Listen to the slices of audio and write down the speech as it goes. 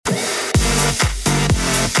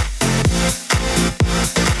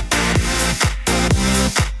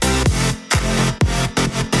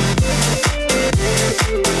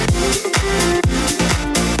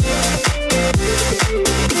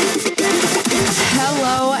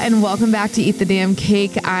Hello and welcome back to Eat the Damn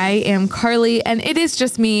Cake. I am Carly and it is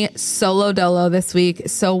just me solo dolo this week.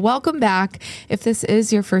 So welcome back. If this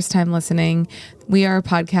is your first time listening, we are a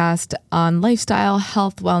podcast on lifestyle,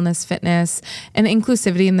 health, wellness, fitness, and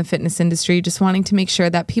inclusivity in the fitness industry. Just wanting to make sure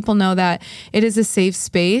that people know that it is a safe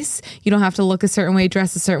space. You don't have to look a certain way,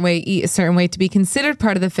 dress a certain way, eat a certain way to be considered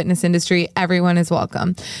part of the fitness industry. Everyone is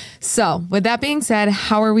welcome. So with that being said,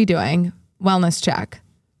 how are we doing? Wellness check.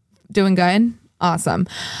 Doing good? Awesome.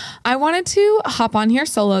 I wanted to hop on here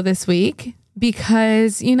solo this week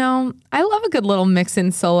because, you know, I love a good little mix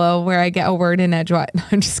in solo where I get a word in edgewise. No,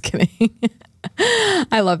 I'm just kidding.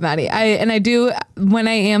 I love Maddie. I do, when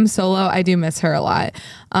I am solo, I do miss her a lot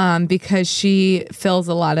because she fills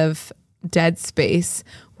a lot of dead space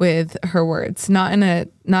with her words, not in a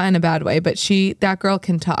bad way, but that girl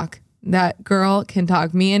can talk. That girl can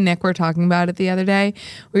talk. Me and Nick were talking about it the other day.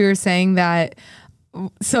 We were saying that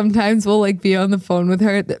sometimes we'll like be on the phone with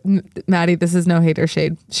her. Maddie, this is no hate or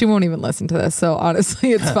shade. She won't even listen to this. So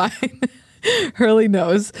honestly, it's fine. Hurley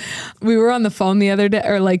knows. We were on the phone the other day,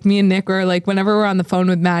 or like me and Nick were like, whenever we're on the phone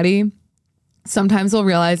with Maddie, sometimes we'll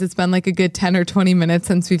realize it's been like a good 10 or 20 minutes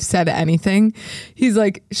since we've said anything. He's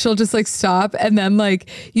like, she'll just like stop and then like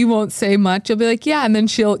you won't say much. You'll be like, yeah. And then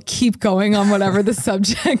she'll keep going on whatever the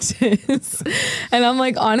subject is. And I'm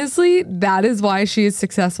like, honestly, that is why she is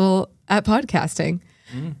successful at podcasting.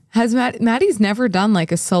 Has Maddie's never done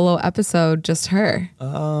like a solo episode, just her?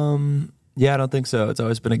 Yeah, I don't think so. It's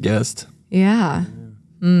always been a guest. Yeah.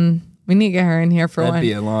 We need to get her in here for one. That'd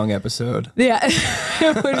be a long episode. Yeah,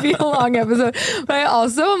 it would be a long episode. But I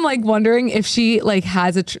also am like wondering if she like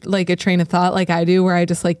has a train of thought like I do, where I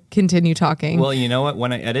just like continue talking. Well, you know what?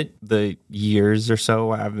 When I edit the years or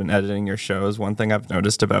so I've been editing your shows, one thing I've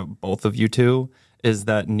noticed about both of you two is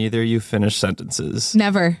that neither you finish sentences.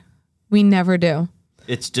 Never. We never do.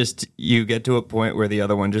 It's just you get to a point where the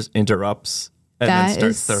other one just interrupts and then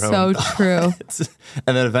starts their own. So true.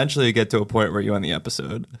 And then eventually you get to a point where you end the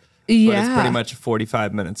episode. Yeah. But it's pretty much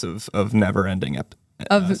 45 minutes of never-ending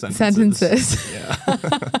sentences. Yeah.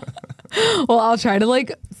 Well, I'll try to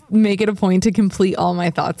like make it a point to complete all my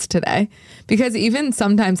thoughts today, because even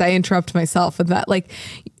sometimes I interrupt myself with that. Like,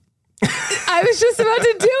 I was just about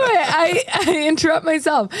to do it. I interrupt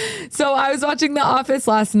myself. So I was watching The Office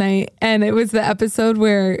last night, and it was the episode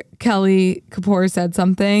where Kelly Kapoor said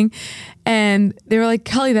something, and they were like,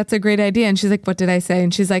 Kelly, that's a great idea. And she's like, what did I say?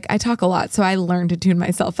 And she's like, I talk a lot, so I learned to tune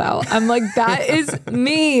myself out. I'm like, that is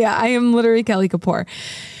me. I am literally Kelly Kapoor.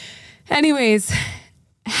 Anyways,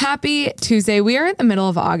 happy Tuesday. We are in the middle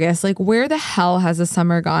of August. Like, where the hell has the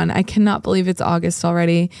summer gone? I cannot believe it's August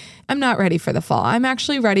already. I'm not ready for the fall. I'm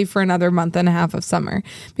actually ready for another month and a half of summer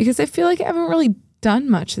because I feel like I haven't really done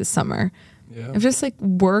much this summer. Yeah. I've just like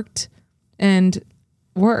worked and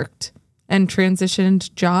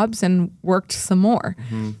transitioned jobs and worked some more.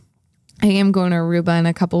 Mm-hmm. I am going to Aruba in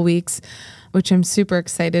a couple weeks, which I'm super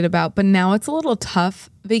excited about. But now it's a little tough.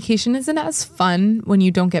 Vacation isn't as fun when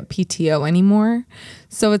you don't get PTO anymore.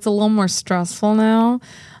 So it's a little more stressful now.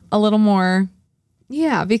 A little more,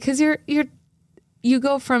 yeah, because you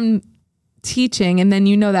go from teaching and then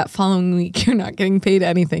you know that following week you're not getting paid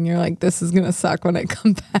anything. You're like, this is going to suck when I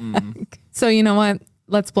come back. So you know what?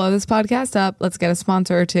 Let's blow this podcast up. Let's get a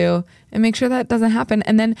sponsor or two and make sure that doesn't happen.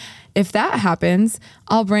 And then if that happens,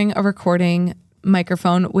 I'll bring a recording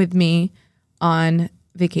microphone with me on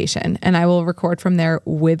vacation and I will record from there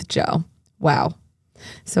with Joe. Wow.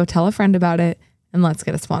 So tell a friend about it and let's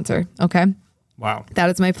get a sponsor. Okay. Wow. That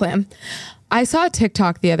is my plan. I saw a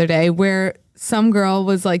TikTok the other day where some girl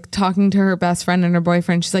was like talking to her best friend and her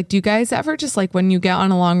boyfriend. She's like, do you guys ever just like when you get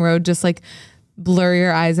on a long road, just like blur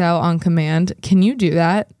your eyes out on command? Can you do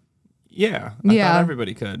that? Yeah. I thought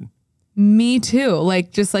everybody could. Me too.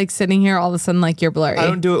 Like just like sitting here all of a sudden like you're blurry. I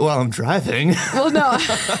don't do it while I'm driving. Well, no,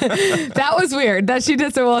 that was weird that she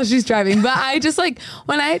did so while she's driving. But I just like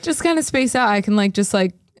when I just kind of space out, I can like just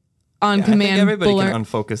like on command. I think everybody can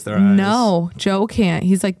unfocus their eyes. No, Joe can't.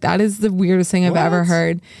 He's like, that is the weirdest thing I've ever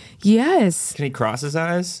heard. Yes. Can he cross his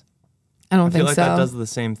eyes? I don't think so. I feel like that does the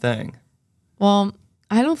same thing. Well,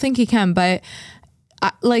 I don't think he can, but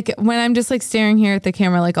like when I'm just like staring here at the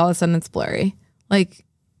camera, like all of a sudden it's blurry. Like,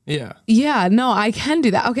 yeah, no, I can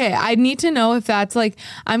do that. Okay. I need to know if that's like,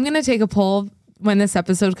 I'm going to take a poll when this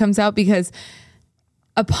episode comes out because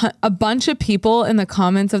a bunch of people in the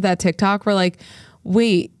comments of that TikTok were like,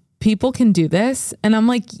 wait, people can do this? And I'm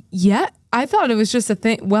like, yeah, I thought it was just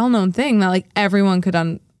a well-known thing that like everyone could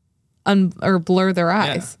or blur their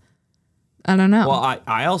eyes. Yeah. I don't know. Well,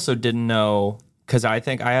 I also didn't know because I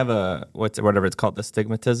think I have whatever it's called, the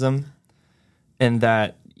stigmatism, and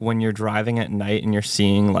that when you're driving at night and you're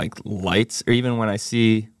seeing like lights, or even when I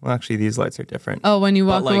see, well, actually these lights are different. Oh, when you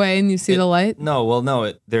walk away and you see the light?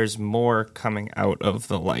 No, there's more coming out of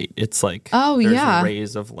the light. It's like, there's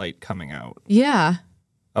rays of light coming out. Yeah.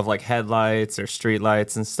 Of like headlights or street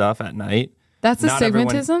lights and stuff at night. That's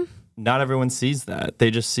astigmatism? Not everyone sees that. They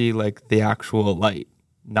just see like the actual light,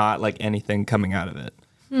 not like anything coming out of it.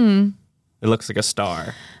 It looks like a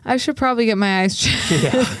star. I should probably get my eyes checked.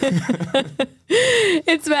 Yeah.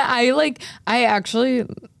 It's bad.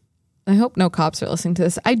 I hope no cops are listening to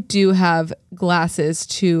this. I do have glasses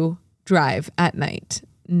to drive at night.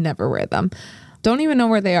 Never wear them. Don't even know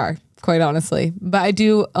where they are, quite honestly. But I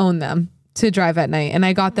do own them to drive at night. And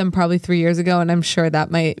I got them probably 3 years ago. And I'm sure that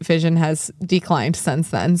my vision has declined since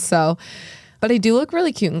then. So, but I do look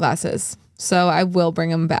really cute in glasses. So I will bring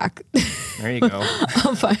them back. There you go.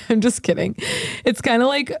 I'm just kidding. It's kind of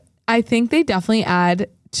like, I think they definitely add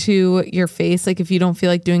to your face. Like if you don't feel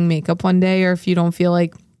like doing makeup one day, or if you don't feel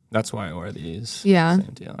like. That's why I wear these. Yeah.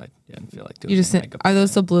 Same deal. I didn't feel like doing makeup. Are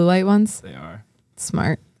those the blue light ones? They are.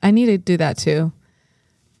 Smart. I need to do that too.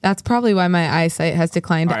 That's probably why my eyesight has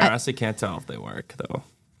declined. I honestly can't tell if they work though.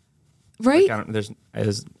 Right? Like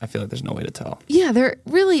I feel like there's no way to tell. Yeah, there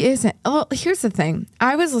really isn't. Oh, here's the thing.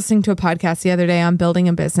 I was listening to a podcast the other day on building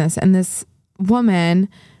a business, and this woman,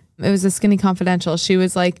 it was a Skinny Confidential. She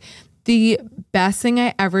was like, the best thing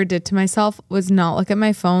I ever did to myself was not look at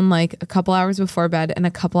my phone like a couple hours before bed and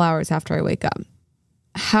a couple hours after I wake up.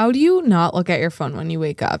 How do you not look at your phone when you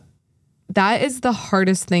wake up? That is the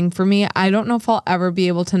hardest thing for me. I don't know if I'll ever be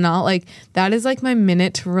able to not, like, that is like my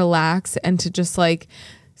minute to relax and to just like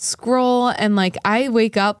scroll. And like, I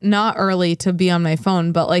wake up not early to be on my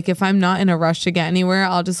phone, but like if I'm not in a rush to get anywhere,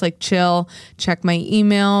 I'll just like chill, check my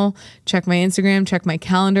email, check my Instagram, check my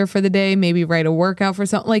calendar for the day, maybe write a workout for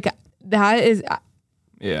something. Like that is,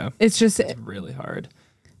 yeah, it's really hard.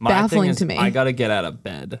 Baffling to me. I got to get out of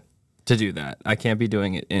bed to do that. I can't be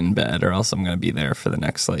doing it in bed, or else I'm going to be there for the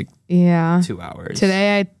next 2 hours.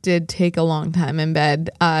 Today I did take a long time in bed,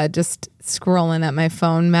 just scrolling at my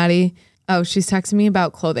phone. Maddie, oh, she's texting me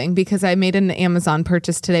about clothing because I made an Amazon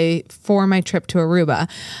purchase today for my trip to Aruba,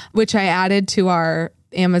 which I added to our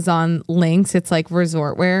Amazon links. It's like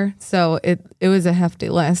resort wear. So it was a hefty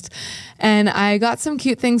list. And I got some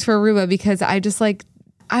cute things for Aruba because I just like,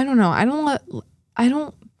 I don't know.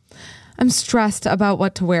 I'm stressed about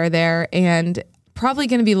what to wear there, and probably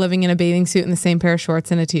going to be living in a bathing suit and the same pair of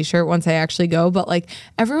shorts and a t-shirt once I actually go. But like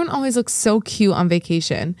everyone always looks so cute on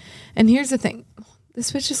vacation. And here's the thing.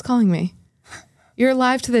 This bitch is calling me. You're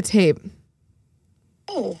live to the tape.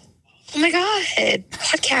 Oh my God.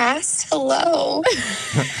 Podcast. Hello.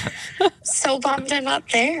 So bummed I'm not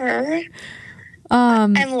there.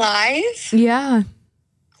 I'm live? Yeah.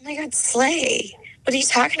 Oh my God, slay. What are you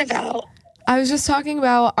talking about? I was just talking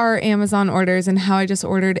about our Amazon orders and how I just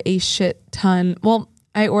ordered a shit ton. Well,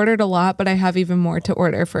 I ordered a lot, but I have even more to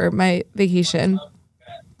order for my vacation.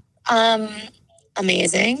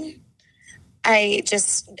 Amazing. I'm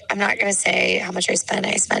not going to say how much I spent.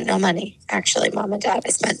 I spent no money, actually, Mom and Dad. I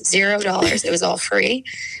spent $0. It was all free.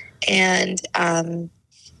 And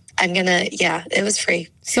it was free.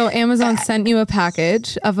 So Amazon sent you a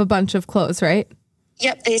package of a bunch of clothes, right?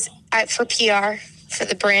 Yep. For PR, for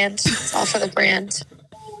the brand. It's all for the brand.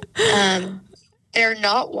 They're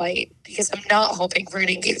not white because I'm not hoping for an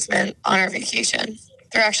engagement on our vacation.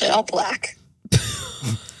 They're actually all black.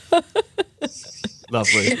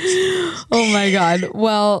 Lovely. Oh my God.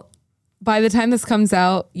 Well, by the time this comes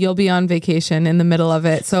out, you'll be on vacation in the middle of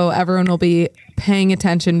it. So everyone will be paying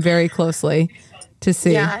attention very closely to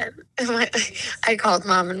see. Yeah. I called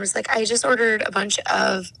Mom and was like, I just ordered a bunch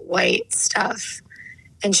of white stuff.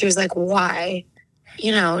 And she was like, why?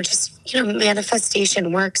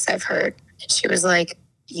 Manifestation works, I've heard. And she was like,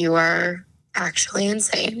 you are actually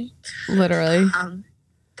insane. Literally.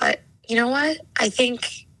 But you know what? I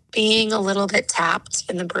think being a little bit tapped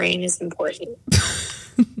in the brain is important.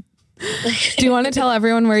 Do you want to tell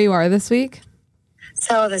everyone where you are this week?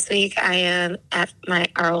 So this week I am at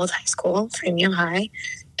our old high school, Freemium High,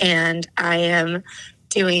 and I am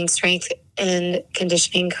doing strength and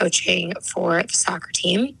conditioning coaching for the soccer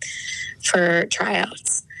team for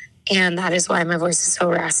tryouts. And that is why my voice is so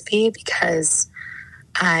raspy, because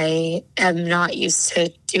I am not used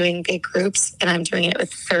to doing big groups, and I'm doing it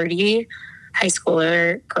with 30 high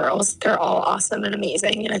schooler girls. They're all awesome and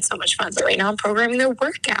amazing, and it's so much fun. But right now I'm programming their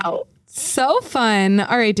workout. So fun.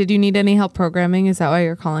 All right. Did you need any help programming? Is that why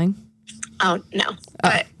you're calling? Oh, no.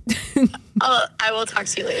 But I will talk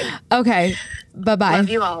to you later. Okay. Bye-bye. Love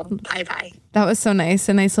you all. Bye-bye. That was so nice.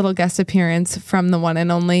 A nice little guest appearance from the one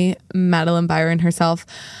and only Madeline Byron herself.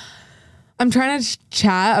 I'm trying to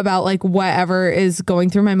chat about like whatever is going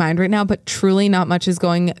through my mind right now, but truly not much is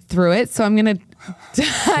going through it. So I'm going to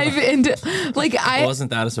dive into like, Wasn't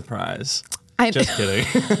that a surprise? Just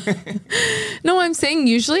kidding. No, I'm saying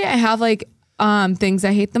usually I have like things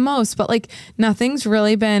I hate the most, but like nothing's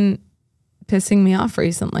really been pissing me off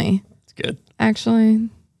recently. It's good. Actually.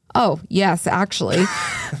 Oh, yes, actually.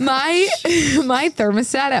 My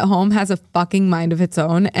thermostat at home has a fucking mind of its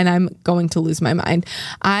own, and I'm going to lose my mind.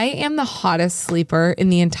 I am the hottest sleeper in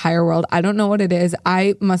the entire world. I don't know what it is.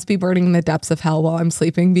 I must be burning in the depths of hell while I'm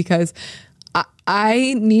sleeping because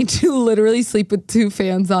I need to literally sleep with 2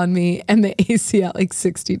 fans on me and the AC at like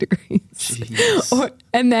 60 degrees.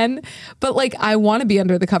 But like I want to be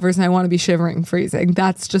under the covers and I want to be shivering, freezing.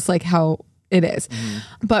 That's just like how it is.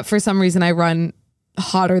 But for some reason I run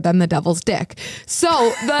hotter than the devil's dick.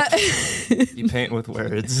 So You paint with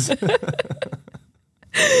words.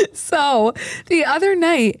 So the other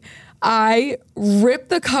night I ripped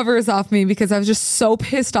the covers off me because I was just so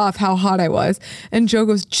pissed off how hot I was. And Joe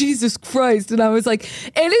goes, Jesus Christ. And I was like,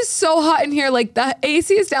 it is so hot in here. Like the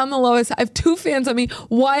AC is down the lowest. I have 2 fans on me.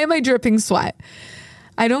 Why am I dripping sweat?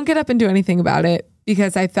 I don't get up and do anything about it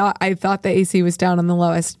because I thought the AC was down on the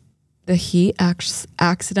lowest. The heat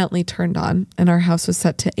accidentally turned on and our house was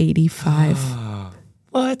set to 85.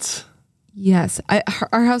 What? Yes.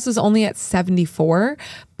 Our house was only at 74,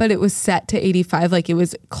 but it was set to 85. Like it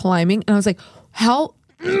was climbing. And I was like, how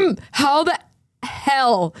the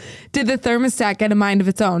hell did the thermostat get a mind of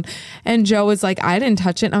its own? And Joe was like, I didn't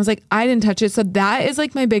touch it. And I was like, I didn't touch it. So that is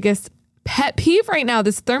like my biggest pet peeve right now.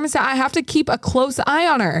 This thermostat, I have to keep a close eye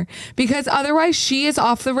on her because otherwise she is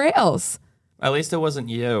off the rails. At least it wasn't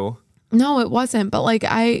you. No, it wasn't. But like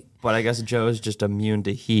But I guess Joe's just immune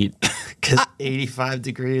to heat because 85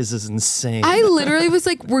 degrees is insane. I literally was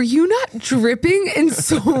like, were you not dripping in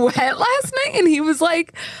sweat last night? And he was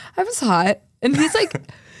like, I was hot. And he's like,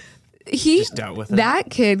 just dealt with it. That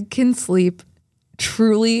kid can sleep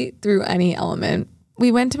truly through any element.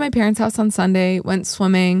 We went to my parents' house on Sunday, went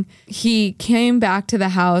swimming. He came back to the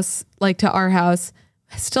house, like to our house,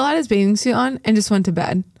 still had his bathing suit on and just went to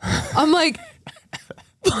bed. I'm like,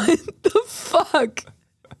 what the fuck?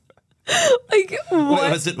 Like, what?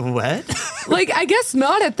 Wait, was it wet? Like, I guess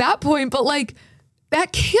not at that point, but like,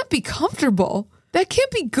 that can't be comfortable. That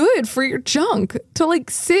can't be good for your junk to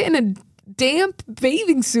like sit in a damp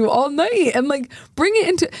bathing suit all night and like bring it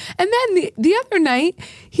into. And then the other night,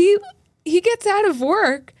 he gets out of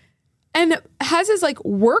work and has his like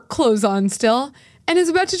work clothes on still and is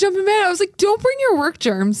about to jump in bed. I was like, don't bring your work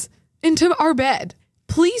germs into our bed.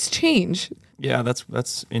 Please change. Yeah,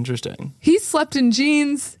 that's interesting. He slept in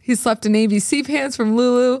jeans. He slept in ABC pants from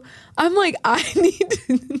Lulu. I'm like, I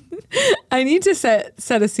need to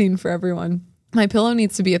set a scene for everyone. My pillow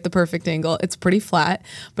needs to be at the perfect angle. It's pretty flat,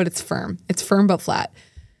 but it's firm. It's firm but flat.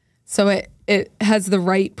 So it has the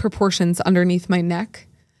right proportions underneath my neck.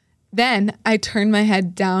 Then I turn my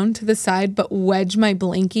head down to the side, but wedge my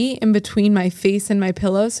blankie in between my face and my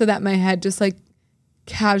pillow so that my head just like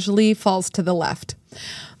casually falls to the left.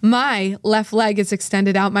 My left leg is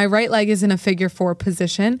extended out. My right leg is in a figure 4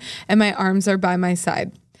 position and my arms are by my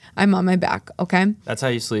side. I'm on my back. Okay. That's how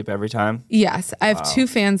you sleep every time? Yes. I have 2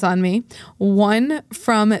 fans on me, one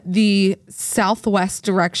from the southwest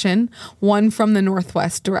direction, one from the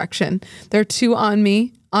northwest direction. There are 2 on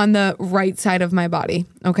me on the right side of my body.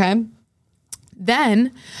 Okay.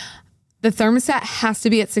 Then the thermostat has to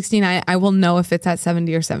be at 69. I will know if it's at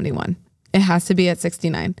 70 or 71. It has to be at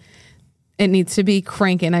 69. It needs to be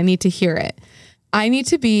cranking. I need to hear it. I need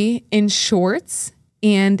to be in shorts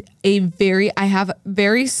and I have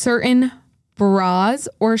very certain bras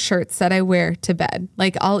or shirts that I wear to bed.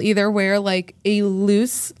 Like I'll either wear like a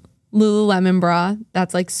loose Lululemon bra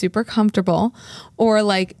that's like super comfortable or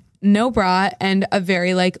like no bra and a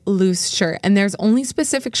very like loose shirt. And there's only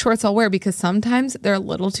specific shorts I'll wear because sometimes they're a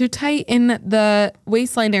little too tight in the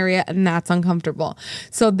waistline area and that's uncomfortable.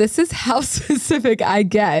 So this is how specific I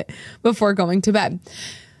get before going to bed.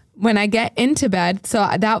 When I get into bed, so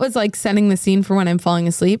that was like setting the scene for when I'm falling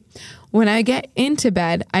asleep. When I get into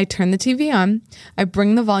bed, I turn the TV on. I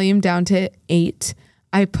bring the volume down to 8.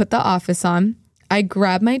 I put The Office on. I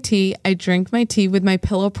grab my tea. I drink my tea with my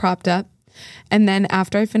pillow propped up. And then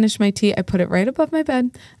after I finish my tea, I put it right above my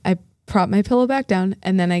bed. I prop my pillow back down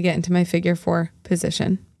and then I get into my figure 4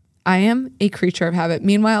 position. I am a creature of habit.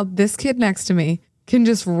 Meanwhile, this kid next to me can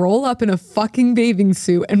just roll up in a fucking bathing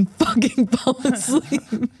suit and fucking fall asleep.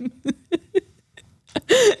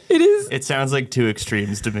 It sounds like 2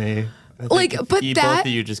 extremes to me. Like, but both of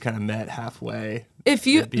you just kind of met halfway. If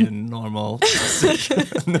you be a normal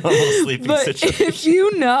sleeping situation. If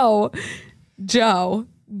you know Joe,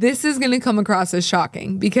 this is going to come across as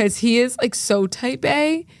shocking because he is like so type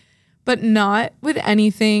A, but not with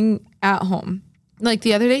anything at home. Like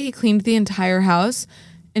the other day he cleaned the entire house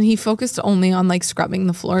and he focused only on like scrubbing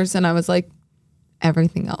the floors. And I was like,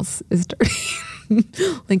 everything else is dirty.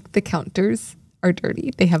 Like the counters are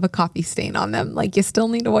dirty. They have a coffee stain on them. Like you still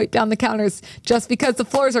need to wipe down the counters. Just because the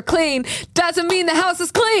floors are clean doesn't mean the house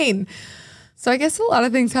is clean. So I guess a lot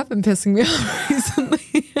of things have been pissing me off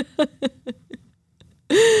recently.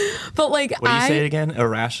 But like, what do you say it again?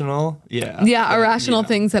 Irrational? Yeah. Yeah, irrational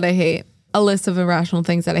things that I hate. A list of irrational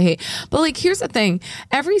things that I hate. But like, here's the thing.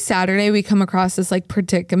 Every Saturday we come across this like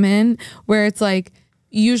predicament where it's like,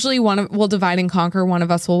 usually we'll divide and conquer. One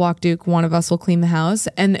of us will walk Duke. One of us will clean the house.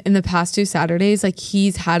 And in the past 2 Saturdays, like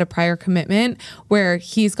he's had a prior commitment where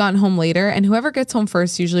he's gotten home later and whoever gets home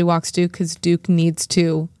first usually walks Duke because Duke needs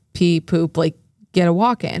to pee, poop, like get a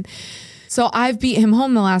walk in. So I've beat him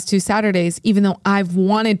home the last 2 Saturdays, even though I've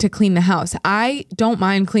wanted to clean the house. I don't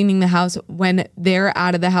mind cleaning the house when they're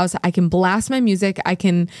out of the house. I can blast my music. I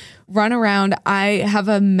can run around. I have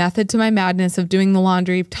a method to my madness of doing the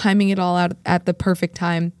laundry, timing it all out at the perfect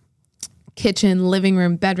time. Kitchen, living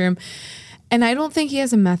room, bedroom. And I don't think he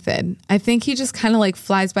has a method. I think he just kind of like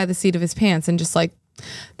flies by the seat of his pants and just like,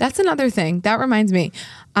 that's another thing. That reminds me,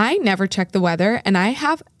 I never check the weather and I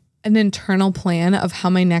have an internal plan of how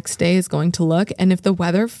my next day is going to look. And if the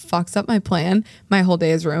weather fucks up my plan, my whole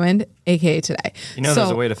day is ruined, aka today. You know,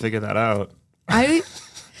 there's a way to figure that out. I,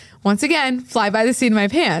 once again, fly by the seat of my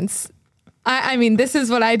pants. I mean, this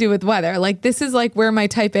is what I do with weather. Like, this is like where my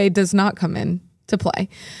type A does not come in to play.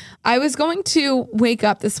 I was going to wake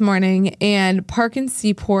up this morning and park in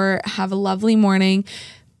Seaport, have a lovely morning,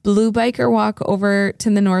 blue biker walk over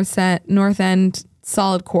to the north end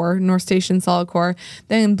solid core, North Station solid core,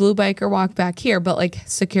 then blue biker walk back here, but like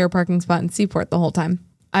secure parking spot in Seaport the whole time.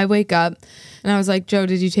 I wake up and I was like, Joe,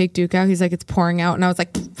 did you take Duke out? He's like, it's pouring out. And I was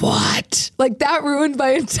like, what? Like that ruined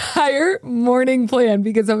my entire morning plan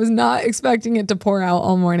because I was not expecting it to pour out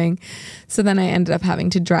all morning. So then I ended up having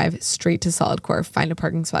to drive straight to solid core, find a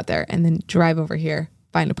parking spot there, and then drive over here,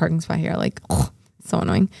 find a parking spot here. Like, so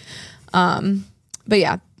annoying. But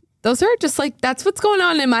yeah, those are just like, that's what's going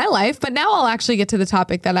on in my life. But now I'll actually get to the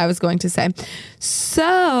topic that I was going to say. So,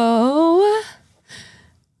 oh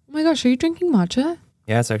my gosh, are you drinking matcha?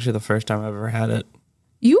 Yeah, it's actually the first time I've ever had it.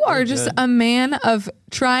 You are just a man of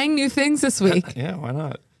trying new things this week. Yeah, why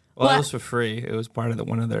not? Well, it was for free. It was part of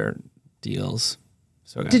one of their deals.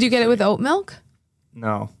 So did you get it with oat milk?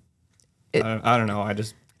 No. I don't know.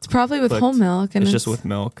 It's probably with whole milk. And it's just with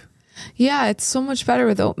milk. Yeah, it's so much better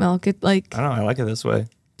with oat milk. It like I don't know. I like it this way.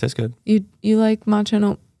 Tastes good. You like matcha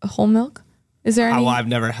and whole milk? Is there any? Well, I've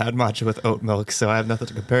never had matcha with oat milk, so I have nothing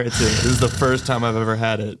to compare it to. This is the first time I've ever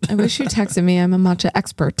had it. I wish you texted me. I'm a matcha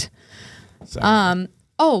expert. Sorry.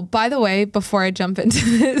 Oh, by the way, before I jump into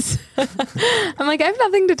this, I'm like, I have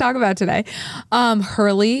nothing to talk about today.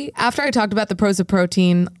 Hurley, after I talked about the pros of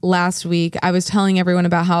protein last week, I was telling everyone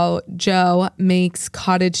about how Joe makes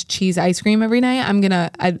cottage cheese ice cream every night.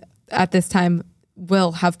 At this time,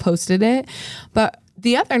 will have posted it. But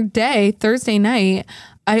the other day, Thursday night,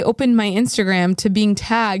 I opened my Instagram to being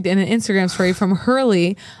tagged in an Instagram story from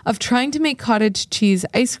Hurley of trying to make cottage cheese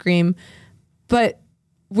ice cream, but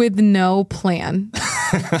with no plan.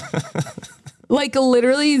 Like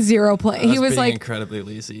literally zero plan. He was like incredibly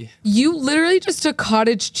lazy. You literally just took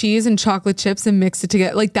cottage cheese and chocolate chips and mixed it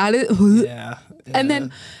together. Like that is yeah. And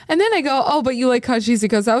then I go, oh, but you like cottage cheese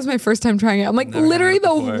because that was my first time trying it. I'm like, literally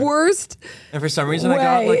the worst. And for some reason, I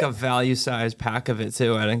got like a value size pack of it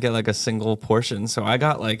too. I didn't get like a single portion, so I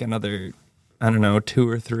got like another, I don't know, 2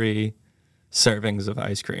 or 3 servings of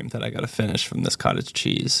ice cream that I got to finish from this cottage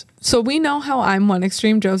cheese. So we know how I'm one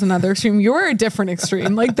extreme, Joe's another extreme. You're a different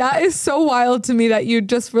extreme. Like that is so wild to me that you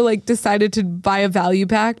just were like decided to buy a value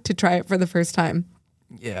pack to try it for the first time.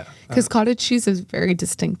 Yeah. Because cottage cheese is very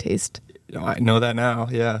distinct taste. I know that now.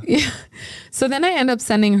 Yeah. So then I end up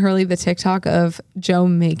sending Hurley the TikTok of Joe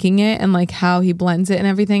making it and like how he blends it and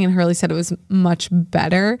everything. And Hurley said it was much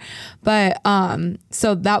better. But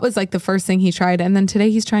so that was like the first thing he tried. And then today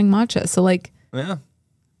he's trying matcha. So like, yeah.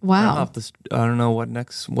 Wow. I don't know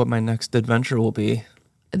what my next adventure will be.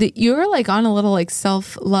 You're like on a little like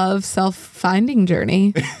self-love, self-finding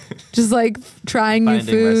journey. Just like trying new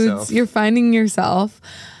foods. Myself. You're finding yourself.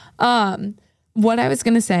 What I was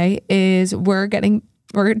going to say is we're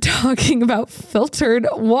talking about filtered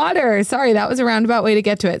water. Sorry, that was a roundabout way to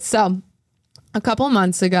get to it. So a couple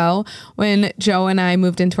months ago when Joe and I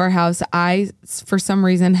moved into our house, I, for some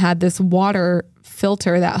reason, had this water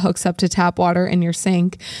filter that hooks up to tap water in your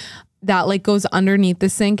sink that like goes underneath the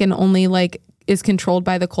sink and only like is controlled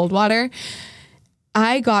by the cold water.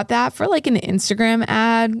 I got that for like an Instagram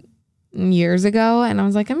ad years ago, and I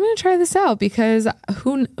was like, I'm going to try this out because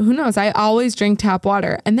who knows? I always drink tap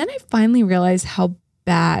water. And then I finally realized how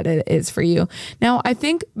bad it is for you. Now, I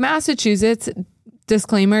think Massachusetts,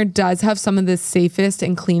 disclaimer, does have some of the safest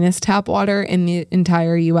and cleanest tap water in the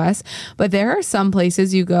entire US, but there are some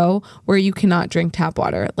places you go where you cannot drink tap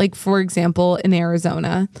water. Like, for example, in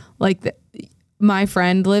Arizona, like my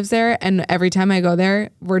friend lives there, and every time I go there,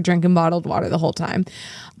 we're drinking bottled water the whole time.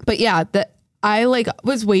 But yeah, I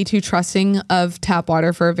was way too trusting of tap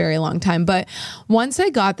water for a very long time. But once I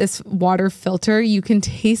got this water filter, you can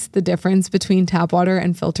taste the difference between tap water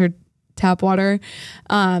and filtered tap water.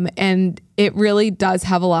 And it really does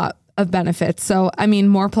have a lot of benefits. So, I mean,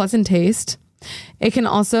 more pleasant taste. It can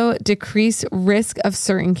also decrease risk of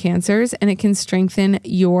certain cancers, and it can strengthen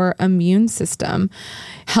your immune system.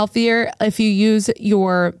 Healthier if you use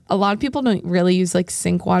a lot of people don't really use like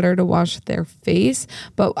sink water to wash their face,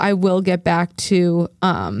 but I will get back to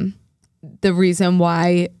the reason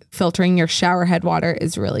why filtering your shower head water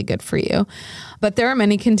is really good for you. But there are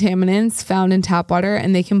many contaminants found in tap water,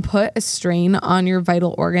 and they can put a strain on your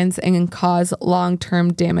vital organs and can cause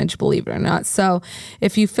long-term damage, believe it or not. So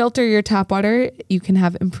if you filter your tap water, you can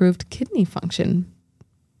have improved kidney function.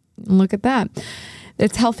 Look at that.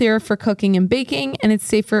 It's healthier for cooking and baking, and it's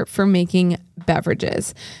safer for making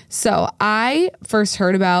beverages. So I first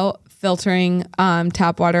heard about filtering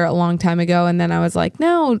tap water a long time ago. And then I was like,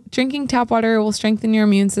 no, drinking tap water will strengthen your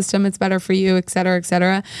immune system. It's better for you, et cetera, et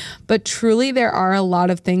cetera. But truly, there are a lot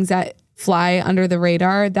of things that fly under the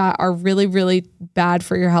radar that are really, really bad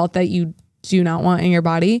for your health that you do not want in your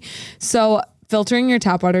body. So filtering your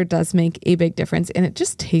tap water does make a big difference, and it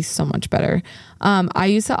just tastes so much better. I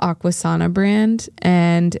use the Aquasana brand,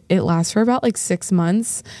 and it lasts for about like 6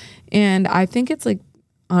 months. And I think it's like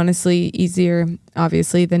honestly easier,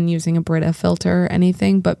 obviously, than using a Brita filter or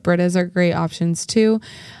anything, but Britas are great options too,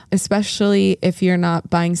 especially if you're not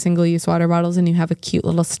buying single-use water bottles and you have a cute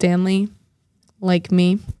little Stanley like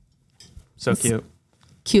me. So cute.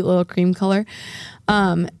 Cute little cream color.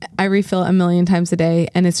 I refill a million times a day,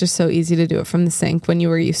 and it's just so easy to do it from the sink when you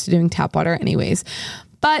were used to doing tap water anyways.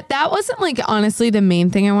 But that wasn't like honestly the main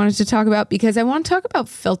thing I wanted to talk about, because I want to talk about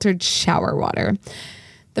filtered shower water.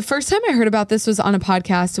 The first time I heard about this was on a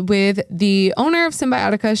podcast with the owner of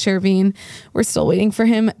Symbiotica, Shervin. We're still waiting for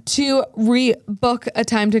him to rebook a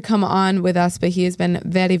time to come on with us, but he has been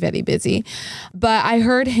very, very busy. But I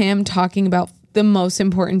heard him talking about the most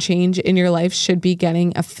important change in your life should be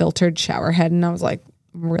getting a filtered shower head. And I was like,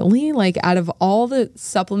 really? Like, out of all the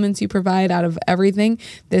supplements you provide, out of everything,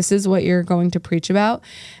 this is what you're going to preach about?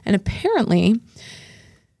 And apparently,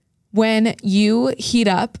 when you heat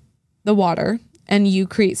up the water and you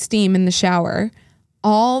create steam in the shower,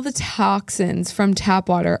 all the toxins from tap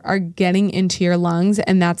water are getting into your lungs,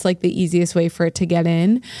 and that's like the easiest way for it to get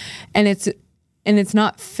in. And it's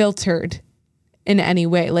not filtered in any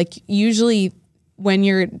way. Like, usually when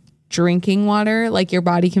you're drinking water, like, your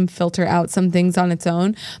body can filter out some things on its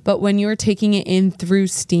own, but when you're taking it in through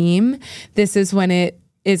steam, this is when it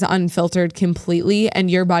is unfiltered completely,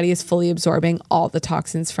 and your body is fully absorbing all the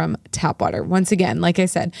toxins from tap water. Once again, like I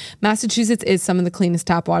said, Massachusetts is some of the cleanest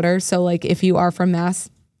tap water. So like, if you are from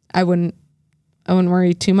Mass, I wouldn't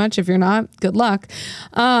worry too much. If you're not, good luck.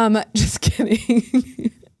 Just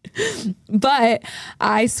kidding. But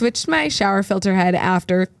I switched my shower filter head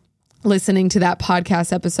after listening to that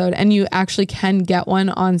podcast episode, and you actually can get one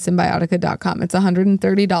on symbiotica.com. It's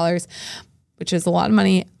 $130, which is a lot of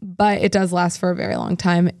money, but it does last for a very long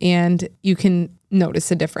time, and you can notice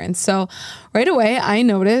a difference. So right away, I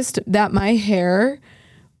noticed that my hair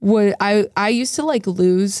I used to like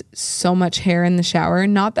lose so much hair in the shower.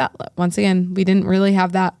 Not that, once again, we didn't really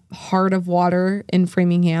have that heart of water in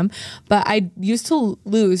Framingham, but I used to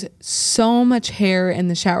lose so much hair in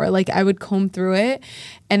the shower. Like, I would comb through it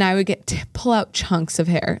and I would pull out chunks of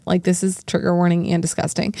hair. Like, this is trigger warning and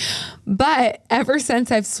disgusting. But ever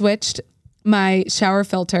since I've switched my shower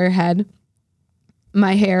filter head,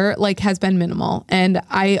 my hair like has been minimal, and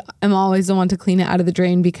I am always the one to clean it out of the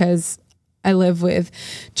drain because I live with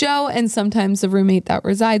Joe and sometimes the roommate that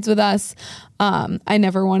resides with us. I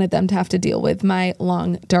never wanted them to have to deal with my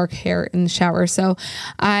long dark hair in the shower. So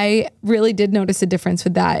I really did notice a difference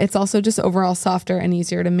with that. It's also just overall softer and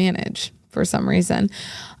easier to manage for some reason.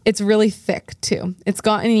 It's really thick too. It's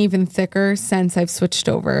gotten even thicker since I've switched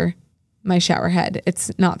over my shower head.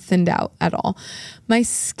 It's not thinned out at all. My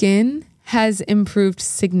skin has improved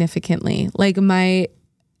significantly. Like,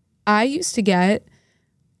 I used to get,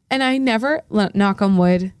 and I never, knock on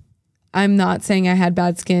wood, I'm not saying I had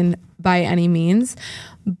bad skin by any means,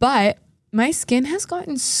 but my skin has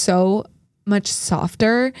gotten so much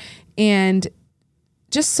softer and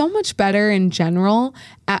just so much better in general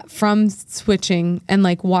from switching and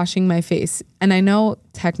like washing my face. And I know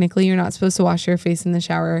technically you're not supposed to wash your face in the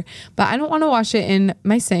shower, but I don't want to wash it in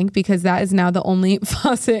my sink because that is now the only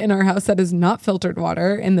faucet in our house that is not filtered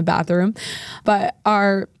water in the bathroom. But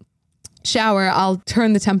our shower, I'll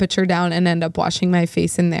turn the temperature down and end up washing my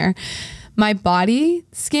face in there. My body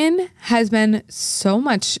skin has been so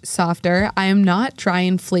much softer. I am not dry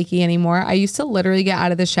and flaky anymore. I used to literally get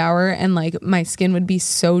out of the shower and like my skin would be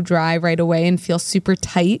so dry right away and feel super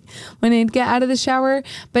tight when I'd get out of the shower.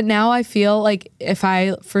 But now I feel like if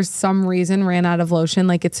I, for some reason, ran out of lotion,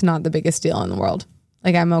 like it's not the biggest deal in the world.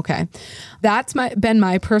 Like I'm okay. That's been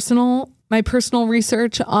my personal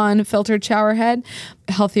research on filtered shower head.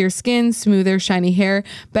 Healthier skin, smoother, shiny hair,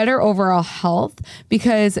 better overall health,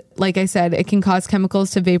 because like I said, it can cause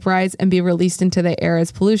chemicals to vaporize and be released into the air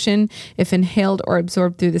as pollution. If inhaled or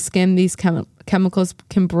absorbed through the skin, these chemicals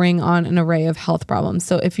can bring on an array of health problems.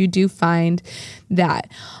 So if you do find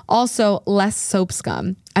that. Also, less soap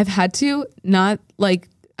scum. I've had to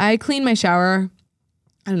I clean my shower,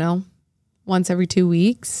 I don't know, once every 2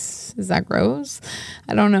 weeks. Is that gross?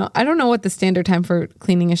 I don't know. I don't know what the standard time for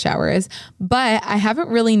cleaning a shower is, but I haven't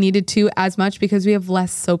really needed to as much because we have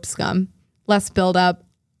less soap scum, less buildup,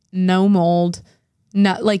 no mold.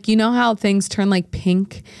 Not like, you know how things turn like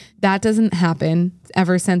pink? That doesn't happen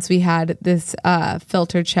ever since we had this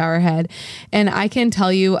filtered shower head. And I can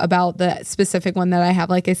tell you about the specific one that I have.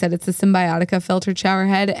 Like I said, it's a Symbiotica filtered shower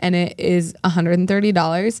head and it is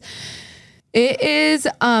 $130. It is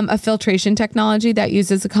a filtration technology that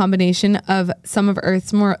uses a combination of some of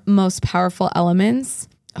Earth's most powerful elements.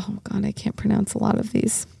 Oh God, I can't pronounce a lot of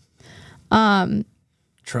these. Try.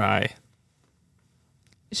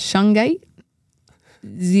 Shungite,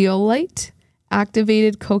 zeolite,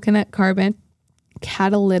 activated coconut carbon,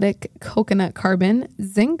 catalytic coconut carbon,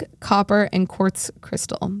 zinc, copper, and quartz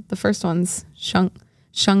crystal. The first one's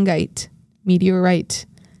shungite, meteorite,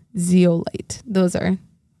 zeolite. Those are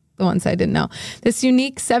the ones I didn't know. This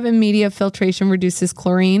unique 7-media filtration reduces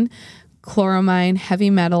chlorine, chloramine,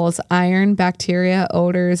 heavy metals, iron, bacteria,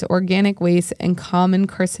 odors, organic waste, and common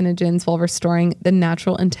carcinogens while restoring the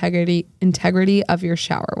natural integrity of your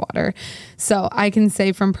shower water. So I can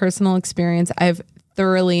say from personal experience, I've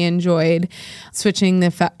thoroughly enjoyed switching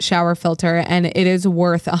the shower filter, and it is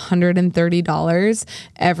worth $130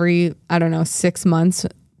 every,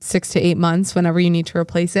 6 to 8 months whenever you need to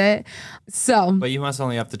replace it. So, but you must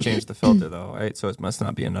only have to change the filter though, right? So it must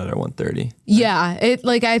not be another 130. Yeah, it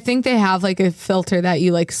like I think they have like a filter that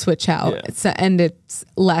you like switch out, and it's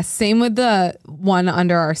less. Same with the one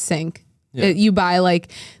under our sink. Yeah. You buy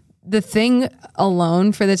like the thing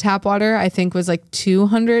alone for the tap water, I think was like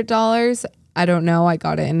 $200. I don't know. I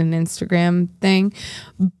got it in an Instagram thing,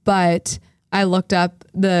 but I looked up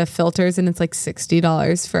the filters and it's like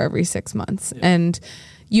 $60 for every 6 months. Yeah. And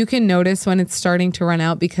you can notice when it's starting to run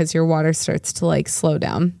out because your water starts to like slow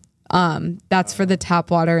down. That's for the tap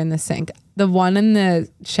water in the sink. The one in the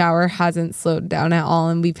shower hasn't slowed down at all,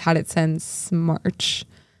 and we've had it since March.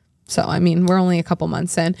 So, I mean, we're only a couple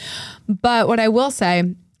months in. But what I will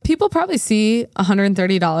say, people probably see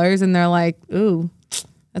 $130 and they're like, ooh,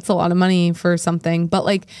 that's a lot of money for something. But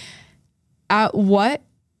like, at what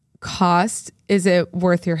cost is it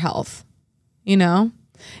worth your health? You know?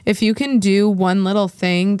 If you can do one little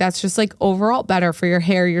thing that's just like overall better for your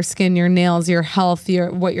hair, your skin, your nails, your health,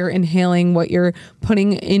 what you're inhaling, what you're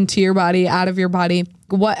putting into your body, out of your body,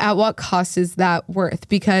 at what cost is that worth?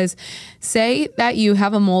 Because say that you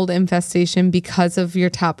have a mold infestation because of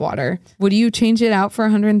your tap water. Would you change it out for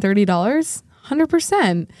 $130?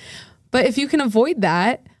 100%. But if you can avoid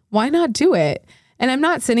that, why not do it? And I'm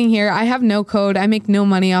not sitting here, I have no code, I make no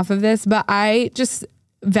money off of this, but I just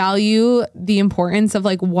value the importance of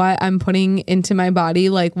like what I'm putting into my body,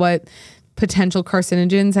 like what potential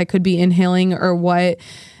carcinogens I could be inhaling or what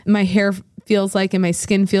my hair feels like and my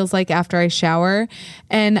skin feels like after I shower.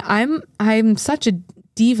 And I'm such a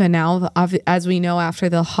diva now, as we know after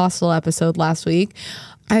the hostel episode last week.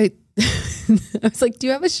 I was like, do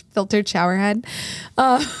you have a filtered shower head?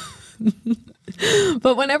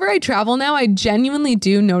 But whenever I travel now, I genuinely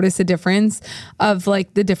do notice a difference of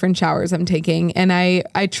like the different showers I'm taking. And I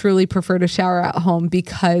truly prefer to shower at home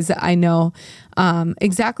because I know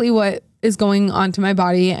exactly what is going onto my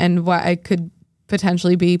body and what I could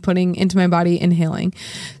potentially be putting into my body, inhaling.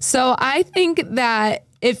 So I think that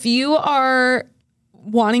if you are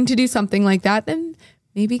wanting to do something like that, then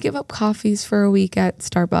maybe give up coffees for a week at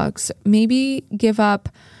Starbucks. Maybe give up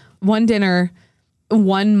one dinner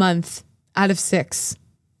 1 month out of 6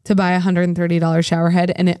 to buy $130 shower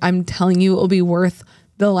head. And I'm telling you, it will be worth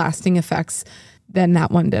the lasting effects than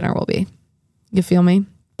that one dinner will be. You feel me?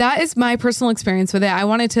 That is my personal experience with it. I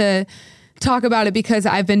wanted to talk about it because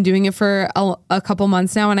I've been doing it for a couple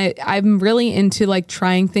months now, and I'm really into like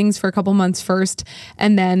trying things for a couple months first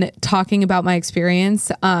and then talking about my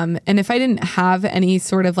experience. And if I didn't have any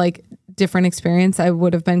sort of like different experience, I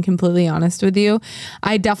would have been completely honest with you.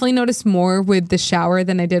 I definitely noticed more with the shower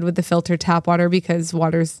than I did with the filtered tap water because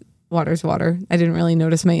water's water. I didn't really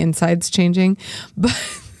notice my insides changing, but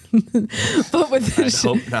with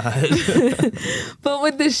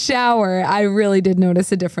the shower, I really did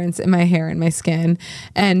notice a difference in my hair and my skin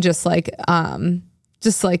and just like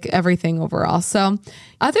everything overall. So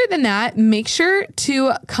other than that, make sure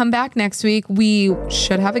to come back next week. We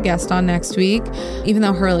should have a guest on next week, even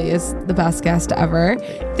though Hurley is the best guest ever.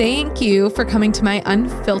 Thank you for coming to my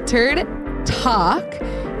Unfiltered talk.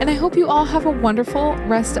 And I hope you all have a wonderful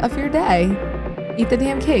rest of your day. Eat the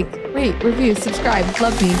damn cake. Rate, review, subscribe.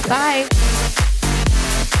 Love me. Bye.